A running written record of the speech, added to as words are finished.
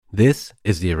This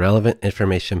is the Irrelevant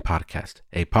Information Podcast,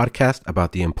 a podcast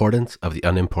about the importance of the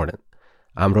unimportant.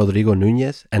 I'm Rodrigo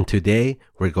Nunez, and today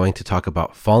we're going to talk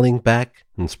about falling back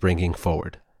and springing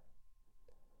forward.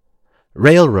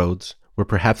 Railroads were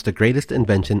perhaps the greatest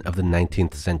invention of the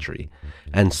 19th century,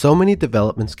 and so many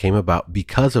developments came about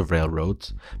because of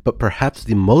railroads, but perhaps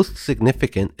the most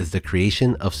significant is the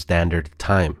creation of standard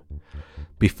time.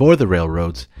 Before the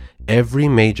railroads, every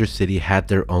major city had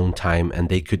their own time and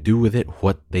they could do with it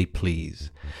what they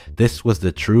please. This was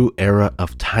the true era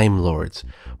of time lords,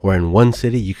 where in one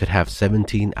city you could have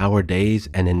 17-hour days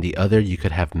and in the other you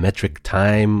could have metric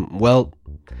time. Well,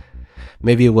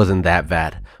 maybe it wasn't that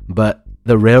bad, but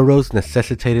the railroads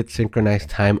necessitated synchronized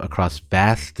time across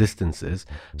vast distances,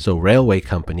 so railway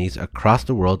companies across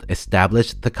the world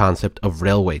established the concept of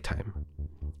railway time.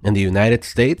 In the United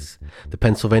States, the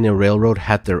Pennsylvania Railroad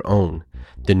had their own.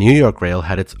 The New York Rail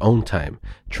had its own time.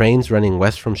 Trains running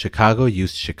west from Chicago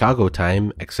used Chicago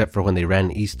time, except for when they ran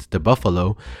east to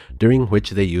Buffalo, during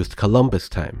which they used Columbus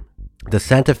time. The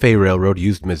Santa Fe Railroad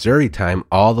used Missouri time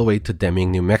all the way to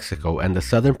Deming, New Mexico, and the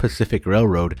Southern Pacific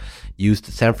Railroad used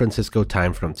San Francisco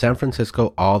time from San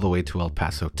Francisco all the way to El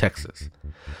Paso, Texas.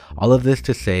 All of this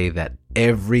to say that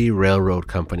every railroad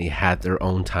company had their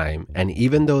own time, and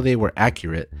even though they were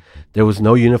accurate, there was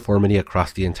no uniformity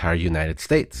across the entire United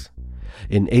States.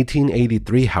 In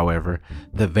 1883, however,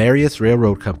 the various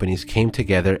railroad companies came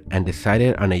together and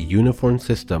decided on a uniform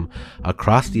system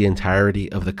across the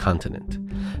entirety of the continent.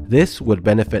 This would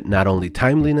benefit not only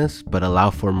timeliness, but allow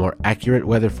for more accurate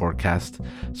weather forecasts,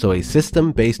 so a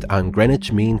system based on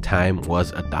Greenwich Mean Time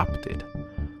was adopted.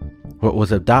 What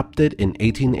was adopted in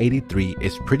 1883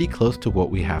 is pretty close to what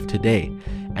we have today,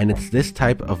 and it's this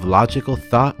type of logical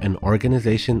thought and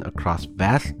organization across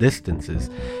vast distances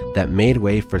that made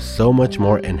way for so much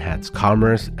more enhanced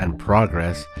commerce and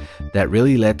progress that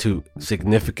really led to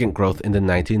significant growth in the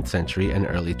 19th century and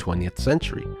early 20th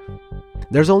century.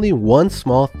 There's only one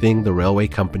small thing the railway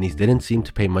companies didn't seem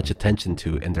to pay much attention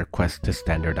to in their quest to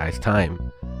standardize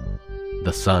time: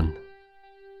 the sun.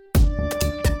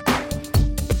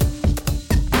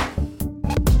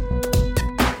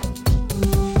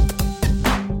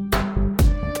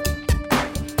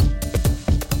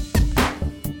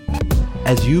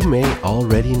 As you may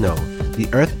already know, the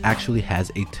Earth actually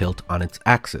has a tilt on its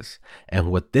axis, and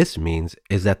what this means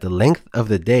is that the length of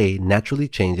the day naturally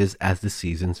changes as the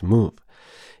seasons move.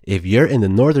 If you're in the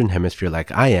northern hemisphere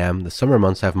like I am, the summer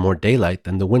months have more daylight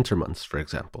than the winter months, for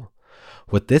example.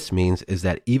 What this means is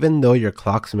that even though your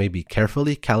clocks may be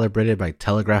carefully calibrated by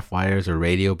telegraph wires or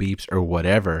radio beeps or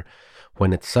whatever,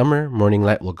 when it's summer, morning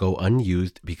light will go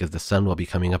unused because the sun will be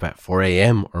coming up at 4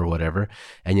 a.m. or whatever,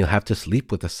 and you'll have to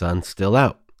sleep with the sun still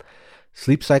out.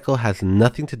 Sleep cycle has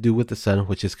nothing to do with the sun,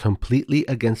 which is completely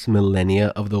against millennia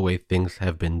of the way things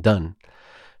have been done.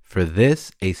 For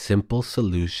this, a simple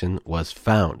solution was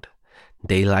found: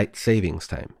 daylight savings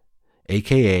time,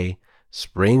 aka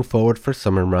spring forward for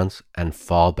summer months and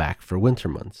fall back for winter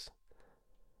months.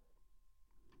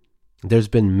 There's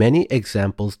been many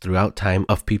examples throughout time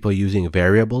of people using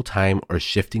variable time or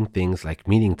shifting things like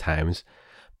meeting times,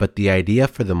 but the idea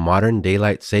for the modern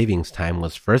daylight savings time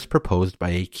was first proposed by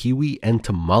a Kiwi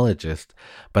entomologist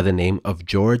by the name of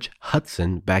George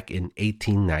Hudson back in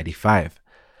 1895.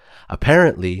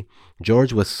 Apparently,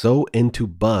 George was so into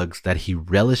bugs that he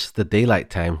relished the daylight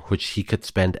time, which he could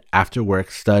spend after work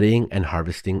studying and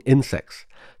harvesting insects.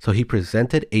 So he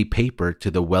presented a paper to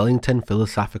the Wellington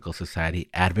Philosophical Society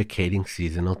advocating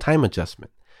seasonal time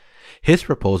adjustment. His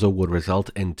proposal would result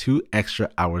in 2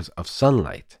 extra hours of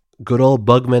sunlight. Good old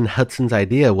Bugman Hudson's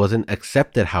idea wasn't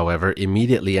accepted, however,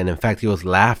 immediately, and in fact he was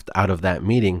laughed out of that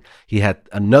meeting. He had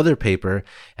another paper,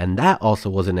 and that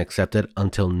also wasn't accepted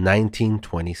until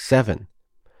 1927.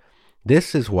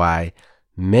 This is why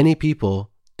many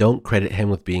people don't credit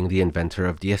him with being the inventor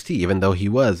of DST, even though he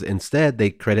was. Instead, they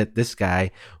credit this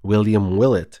guy, William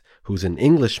Willett, who's an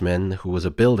Englishman who was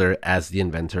a builder, as the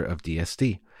inventor of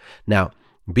DST. Now,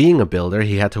 being a builder,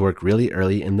 he had to work really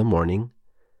early in the morning,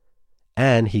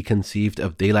 and he conceived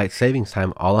of daylight savings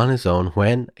time all on his own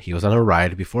when he was on a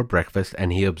ride before breakfast,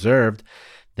 and he observed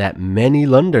that many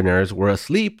Londoners were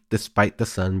asleep despite the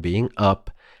sun being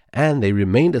up, and they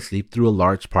remained asleep through a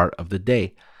large part of the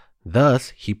day.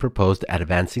 Thus, he proposed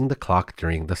advancing the clock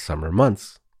during the summer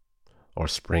months, or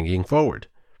springing forward.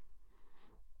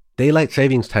 Daylight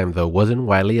savings time, though, wasn't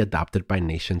widely adopted by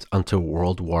nations until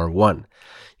World War I.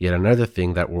 Yet another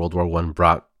thing that World War I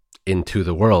brought into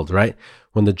the world, right?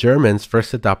 When the Germans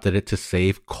first adopted it to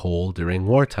save coal during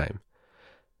wartime.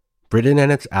 Britain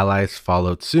and its allies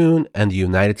followed soon, and the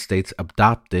United States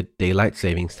adopted daylight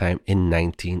savings time in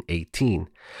 1918.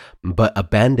 but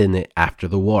abandoned it after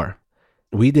the war.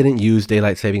 We didn't use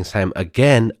daylight savings time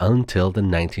again until the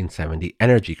 1970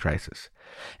 energy crisis.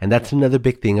 And that's another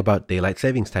big thing about daylight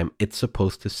savings time. It's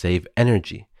supposed to save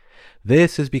energy.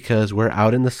 This is because we're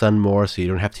out in the sun more, so you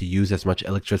don't have to use as much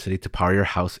electricity to power your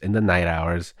house in the night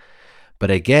hours.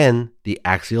 But again, the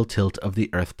axial tilt of the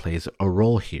Earth plays a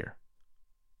role here.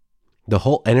 The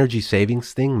whole energy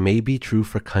savings thing may be true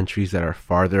for countries that are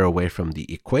farther away from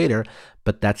the equator,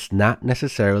 but that's not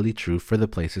necessarily true for the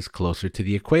places closer to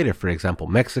the equator. For example,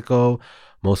 Mexico,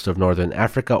 most of Northern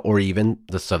Africa, or even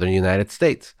the Southern United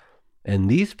States. In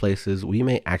these places, we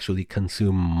may actually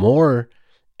consume more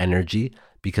energy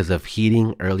because of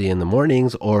heating early in the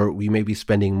mornings, or we may be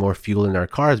spending more fuel in our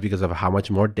cars because of how much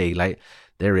more daylight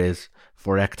there is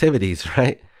for activities,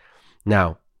 right?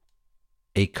 Now,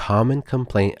 a common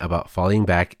complaint about falling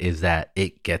back is that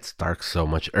it gets dark so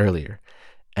much earlier.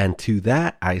 And to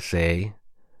that, I say,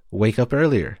 wake up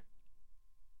earlier.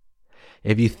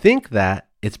 If you think that,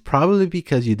 it's probably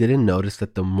because you didn't notice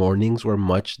that the mornings were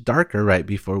much darker right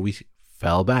before we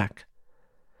fell back.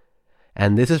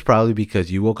 And this is probably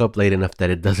because you woke up late enough that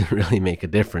it doesn't really make a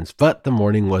difference, but the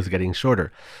morning was getting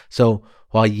shorter. So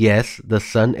while yes, the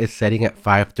sun is setting at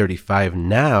 5:35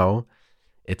 now,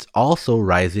 it's also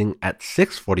rising at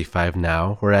 6:45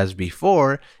 now, whereas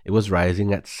before it was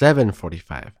rising at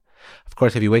 7:45. Of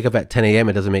course, if you wake up at 10 a.m.,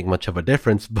 it doesn't make much of a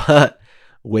difference, but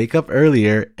wake up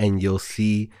earlier and you'll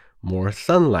see more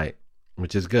sunlight,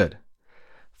 which is good.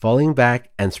 Falling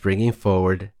back and springing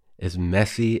forward is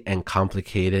messy and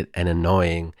complicated and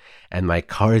annoying, and my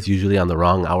car is usually on the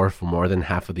wrong hour for more than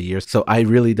half of the year, so I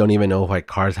really don't even know why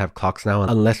cars have clocks now,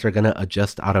 unless they're gonna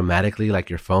adjust automatically like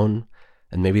your phone.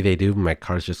 And maybe they do. My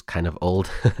car's just kind of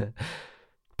old.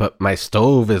 But my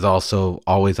stove is also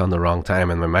always on the wrong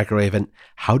time, and my microwave. And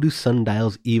how do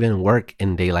sundials even work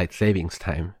in daylight savings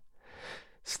time?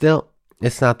 Still,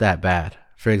 it's not that bad.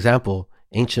 For example,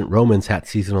 ancient Romans had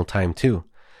seasonal time too.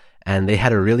 And they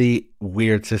had a really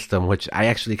weird system, which I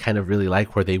actually kind of really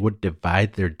like, where they would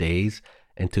divide their days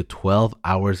into 12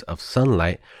 hours of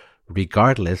sunlight,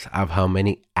 regardless of how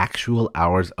many actual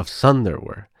hours of sun there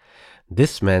were.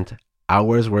 This meant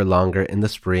hours were longer in the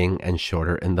spring and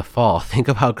shorter in the fall. Think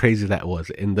of how crazy that was.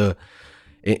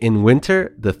 In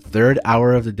winter, the third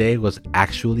hour of the day was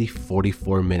actually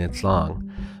 44 minutes long.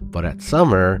 But at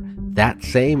summer, that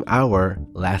same hour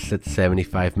lasted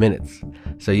 75 minutes.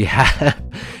 So you have,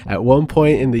 at one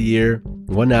point in the year,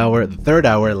 1 hour, the third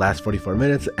hour lasts 44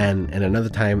 minutes, and another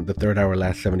time, the third hour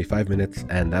lasts 75 minutes,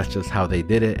 and that's just how they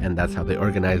did it, and that's how they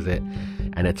organized it.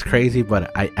 And it's crazy, but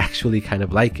I actually kind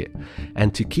of like it.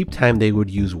 And to keep time, they would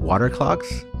use water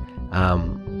clocks,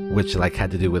 which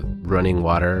had to do with running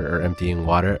water or emptying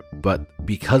water. But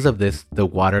because of this, the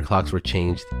water clocks were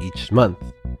changed each month.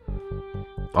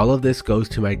 All of this goes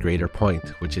to my greater point,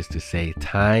 which is to say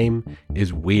time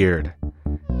is weird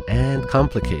and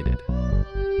complicated.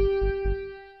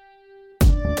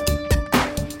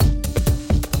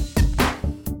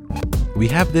 We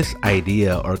have this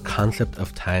idea or concept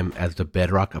of time as the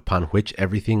bedrock upon which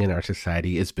everything in our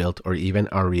society is built, or even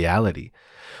our reality.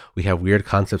 We have weird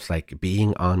concepts like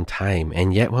being on time,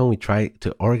 and yet when we try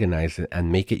to organize it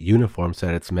and make it uniform so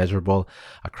that it's measurable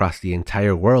across the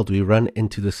entire world, we run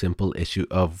into the simple issue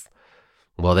of,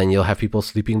 well, then you'll have people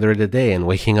sleeping during the day and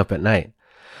waking up at night.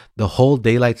 The whole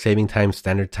daylight saving time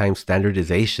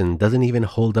standardization doesn't even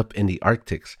hold up in the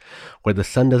Arctics, where the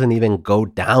sun doesn't even go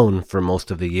down for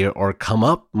most of the year or come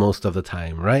up most of the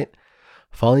time, right?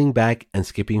 Falling back and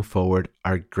skipping forward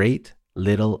are great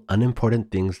little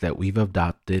unimportant things that we've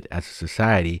adopted as a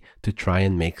society to try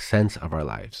and make sense of our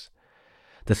lives.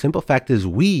 The simple fact is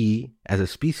we, as a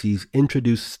species,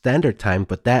 introduced standard time,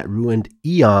 but that ruined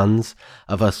eons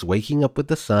of us waking up with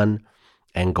the sun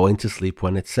and going to sleep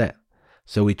when it's set.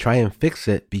 So we try and fix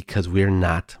it because we're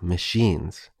not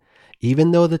machines.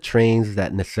 Even though the trains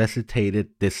that necessitated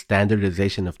this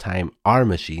standardization of time are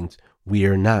machines, we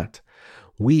are not.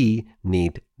 We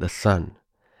need the sun.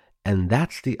 And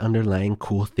that's the underlying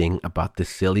cool thing about this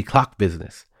silly clock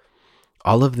business.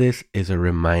 All of this is a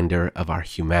reminder of our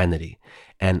humanity.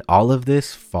 And all of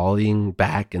this falling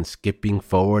back and skipping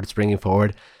forward, springing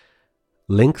forward,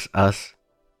 links us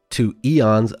to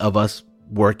eons of us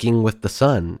working with the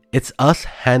sun. It's us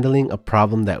handling a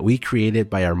problem that we created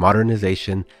by our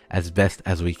modernization as best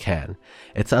as we can.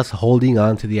 It's us holding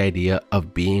on to the idea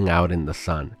of being out in the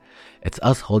sun. It's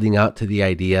us holding out to the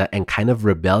idea and kind of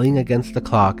rebelling against the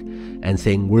clock and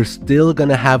saying we're still going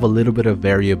to have a little bit of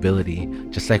variability,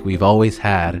 just like we've always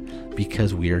had,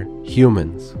 because we're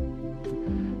humans.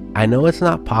 I know it's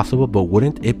not possible, but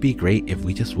wouldn't it be great if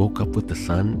we just woke up with the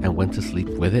sun and went to sleep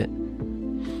with it?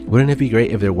 Wouldn't it be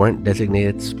great if there weren't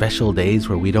designated special days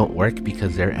where we don't work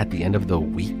because they're at the end of the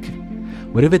week?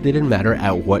 What if it didn't matter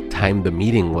at what time the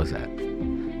meeting was at?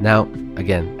 Now,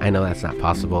 again, I know that's not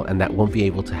possible and that won't be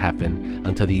able to happen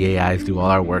until the AIs do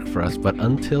all our work for us, but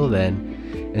until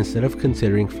then, instead of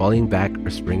considering falling back or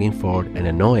springing forward an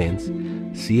annoyance,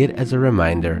 see it as a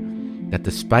reminder that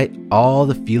despite all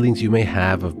the feelings you may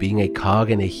have of being a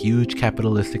cog in a huge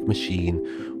capitalistic machine,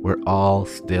 we're all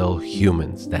still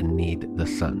humans that need the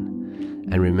sun.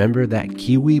 And remember that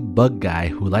Kiwi bug guy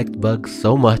who liked bugs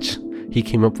so much, he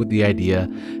came up with the idea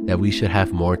that we should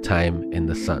have more time in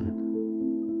the sun.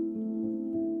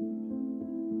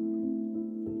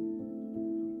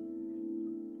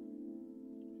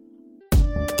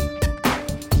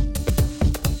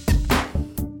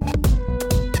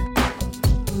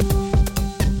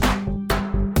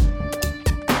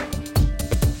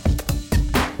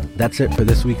 That's it for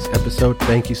this week's episode.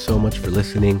 Thank you so much for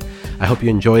listening. I hope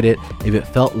you enjoyed it. If it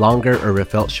felt longer or if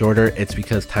it felt shorter, it's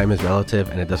because time is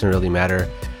relative and it doesn't really matter.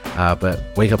 But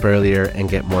wake up earlier and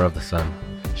get more of the sun.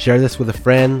 Share this with a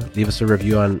friend. Leave us a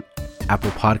review on Apple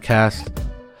Podcasts.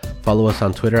 Follow us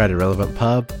on Twitter at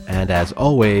IrrelevantPub. And as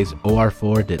always,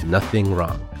 OR4 did nothing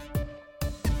wrong.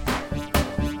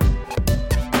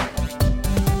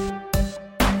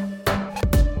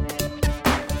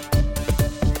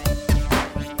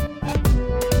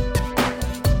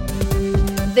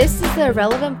 This is the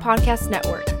Irrelevant Podcast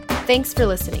Network. Thanks for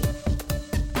listening.